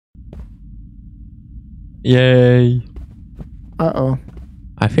Yay. Uh-oh.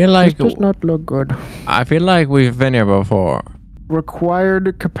 I feel like... This does not look good. I feel like we've been here before.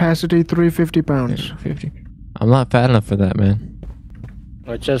 Required capacity 350 pounds. 50. I'm not fat enough for that, man.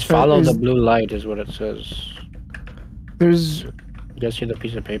 It says follow the blue light is what it says. There's... You guys see the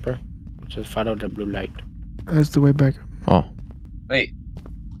piece of paper? It says follow the blue light. That's the way back. Oh. Wait.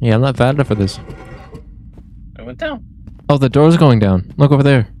 Yeah, I'm not fat enough for this. I went down. Oh, the door's going down. Look over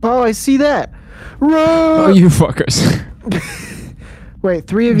there. Oh, I see that. Run! Oh, you fuckers. Wait,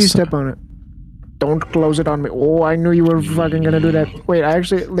 3 of you step on it. Don't close it on me. Oh, I knew you were fucking gonna do that. Wait, I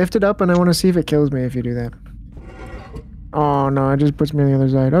actually lift it up and I want to see if it kills me if you do that. Oh no, it just puts me on the other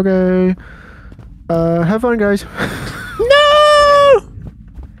side. Okay. Have fun, guys. No!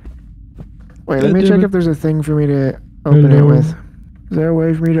 Wait, let me check if there's a thing for me to open it with. Is there a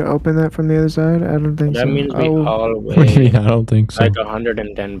way for me to open that from the other side? I don't think so. That means we all What do you weigh mean? I don't think so. like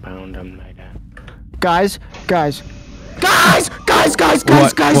 110 pounds, something like that. Guys.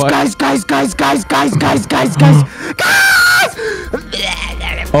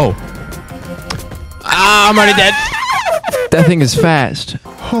 Oh. Ah, I'm already dead. That thing is fast.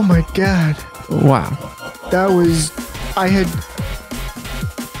 Oh my god. Wow. That was... I had...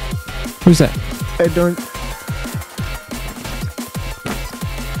 Who's that? I don't...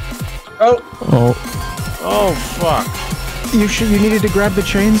 Oh. Oh. Oh fuck! You needed to grab the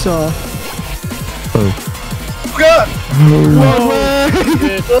chainsaw. Oh. God.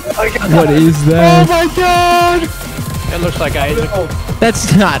 What is that? Oh my god! It looks like Isaac.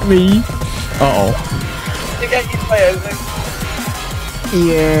 That's not me. Uh-oh. I got eaten by Isaac.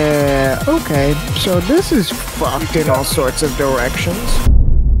 Yeah, okay. So this is fucked in all sorts of directions.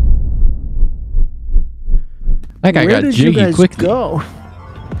 That guy got Where did you jiggy guys quickly. go?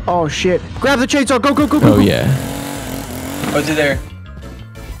 Oh shit. Grab the chainsaw, go. Oh yeah. Go to there.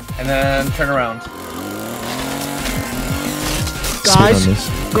 And then turn around. Guys,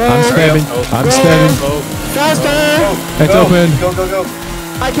 go! I'm spamming. I'm spamming. Go. Faster! It's open. Go.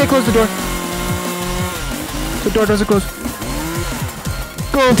 I can't close the door. The door doesn't close.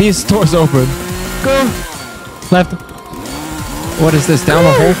 Go! These doors open. Go! Left. What is this? Down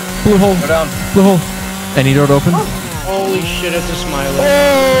the hole? Blue hole. Go down. Blue hole. Any door to open? Holy shit! It's a smiler.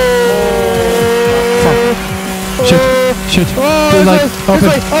 Fuck. Shit. Blue light. Open.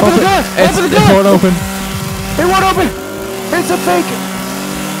 Open the door! It's Open the door! it won't open. It won't open! It's a fake!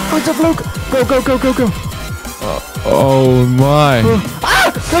 Oh, it's a fluke! Go! Oh my.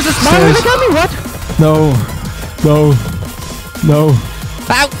 Ah! There's a smiler that got me! What? No.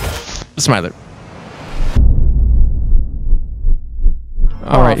 Ow! Smiler.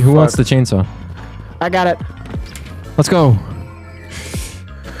 Alright, who wants the chainsaw? I got it. Let's go.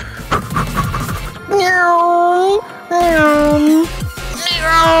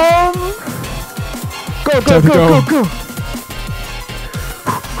 Go.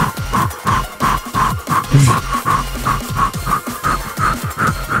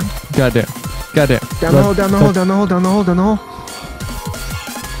 Goddamn. Down the hole.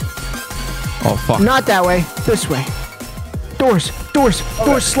 Oh fuck. Not that way. This way. Doors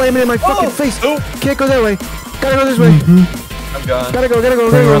slamming in my fucking face. Can't go that way. Gotta go this way. I'm gone. Gotta go.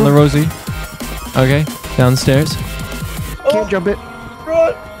 Bring around the Rosie. Okay, downstairs. Can't jump it.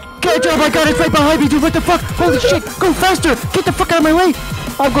 Run. Can't jump. I got it right behind me, dude. What the fuck? Holy shit. Go faster. Get the fuck out of my way.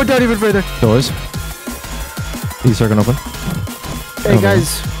 I'll go down even further. Doors. These are gonna open. Hey,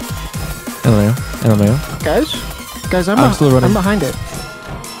 guys. LMAO. Guys, I'm still running. I'm behind it.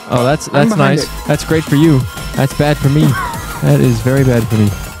 Oh, that's behind nice. it. That's great for you. That's bad for me. That is very bad for me.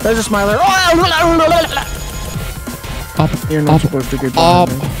 There's a smiler. You're not supposed to get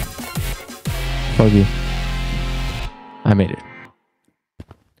behind me. Fuck you. I made it.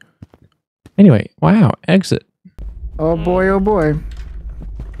 Anyway, wow, exit. Oh boy.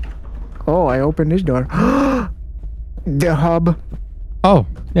 Oh, I opened this door. The hub. Oh,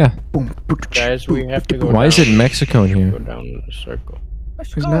 yeah. Guys, we have to go. Why is it Mexico in Go here? down in a circle.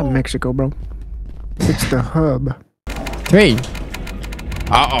 It's not Mexico, bro. It's the hub. 3.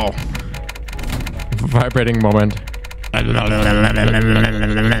 Uh-oh. Vibrating moment. Mole.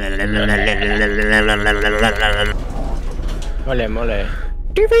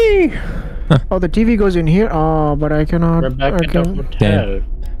 TV! Oh, the TV goes in here? Oh, but I cannot. We're back at the hotel. Damn.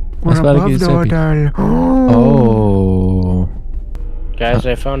 We're That's about to above get the soapy. hotel. Oh. Guys,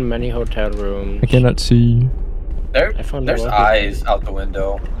 I found many hotel rooms. I cannot see. There's eyes out the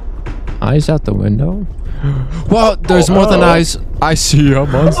window. Eyes out the window? Well, there's more than eyes. I see a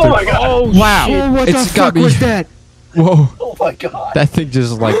monster. Oh my god! Oh, wow. shit. Oh, what It's the got fuck me. was that? Whoa. Oh my god! That thing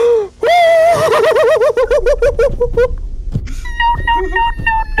just like...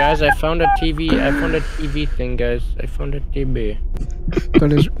 Guys, I found a TV. I found a TV thing, guys. I found a TV. Go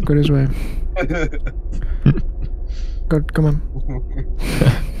this way. Go, come on.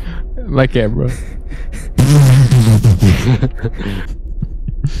 My camera.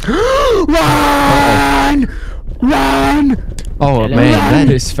 Run! Run! Oh man, that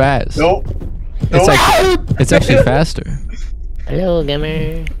is fast. Nope. It's actually faster. Hello,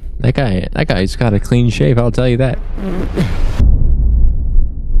 gamer. That guy's got a clean shave. I'll tell you that.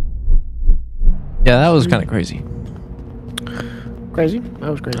 Yeah, that was kind of crazy. Crazy? That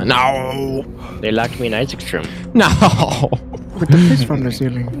was crazy. No. They locked me in Isaac's room. No. With the piss from the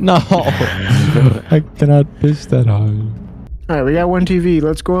ceiling. No. I cannot piss that high. Alright, we got one TV.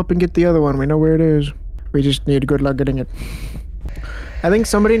 Let's go up and get the other one. We know where it is. We just need good luck getting it. I think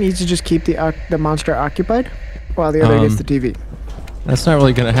somebody needs to just keep the monster occupied while the other gets the TV. That's not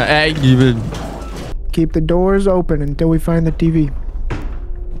really gonna happen. Keep the doors open until we find the TV.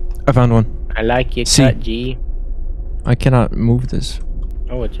 I found one. I like your See. cut, G. I cannot move this.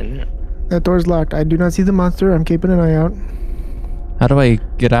 Oh, it's in there. That door's locked. I do not see the monster. I'm keeping an eye out. How do I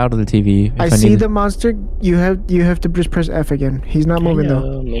get out of the TV? If I see need the monster. You have to just press F again. He's not moving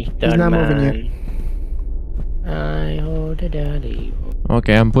though. He's not moving yet. I hold a daddy.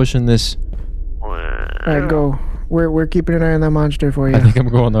 Okay, I'm pushing this. Alright, go. We're keeping an eye on that monster for you. I think I'm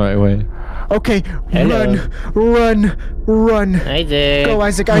going the right way. Okay, Hello. run. Isaac. Go,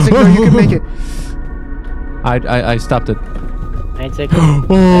 Isaac, no, you can make it. I stopped it. Isaac.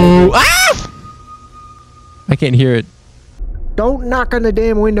 Oh! Ah! I can't hear it. Don't knock on the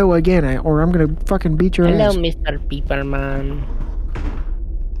damn window again, or I'm gonna fucking beat your Hello, ass. Mr. Peeperman.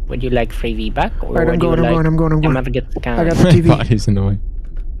 Would you like free feedback? Or Alright, I'm going. I got the the TV. My body's in the way.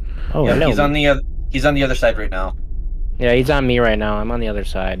 Oh, Yeah, hello. he's on the other side right now. Yeah, he's on me right now. I'm on the other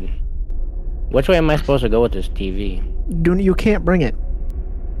side. Which way am I supposed to go with this TV? You can't bring it.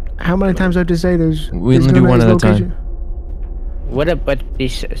 How many times do I have to say there's... We there's only do no one nice at a location? time. What about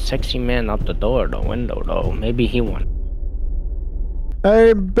this sexy man out the window though? Maybe he won.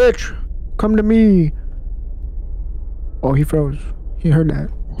 Hey, bitch! Come to me! Oh, he froze. He heard that.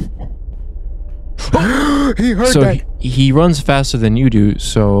 He heard So that! he runs faster than you do,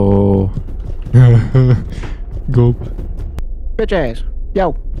 so... Go. Bitch ass.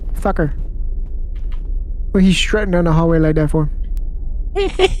 Yo, fucker. What he's strutting down the hallway like that for?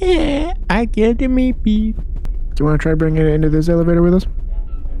 I get the me beep. Do you want to try bringing it into this elevator with us?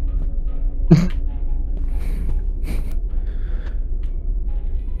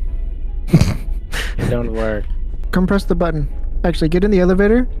 It don't work. Come press the button. Actually, get in the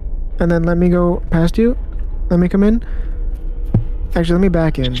elevator, and then let me go past you. Let me come in. Actually, let me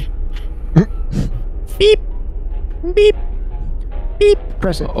back in. Beep. Beep. Beep.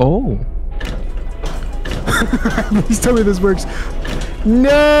 Press it. Oh. Please tell me this works.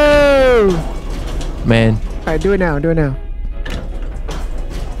 No! Man. Alright, do it now.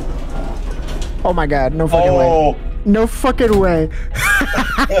 Oh my god, no fucking way. Oh, No fucking way.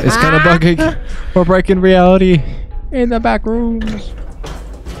 It's kind of bugging. We're breaking reality in the back rooms.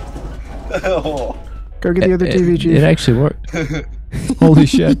 oh. Go get the other TV, Chief. It actually worked. Holy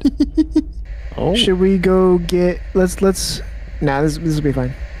shit. Oh, Should we go get... Let's... Nah, this will be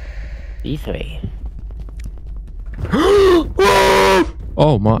fine. this way.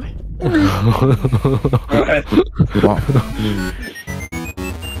 Oh my. Wow.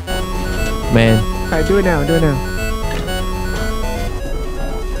 Man. Alright, do it now.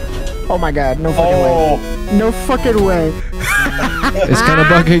 Oh my god, no fucking way. No fucking way. It's kind of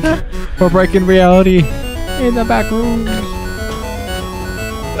bugging. We're breaking reality in the back rooms.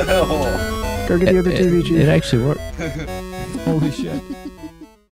 Go get the other TV, Chief. It actually worked. Holy shit.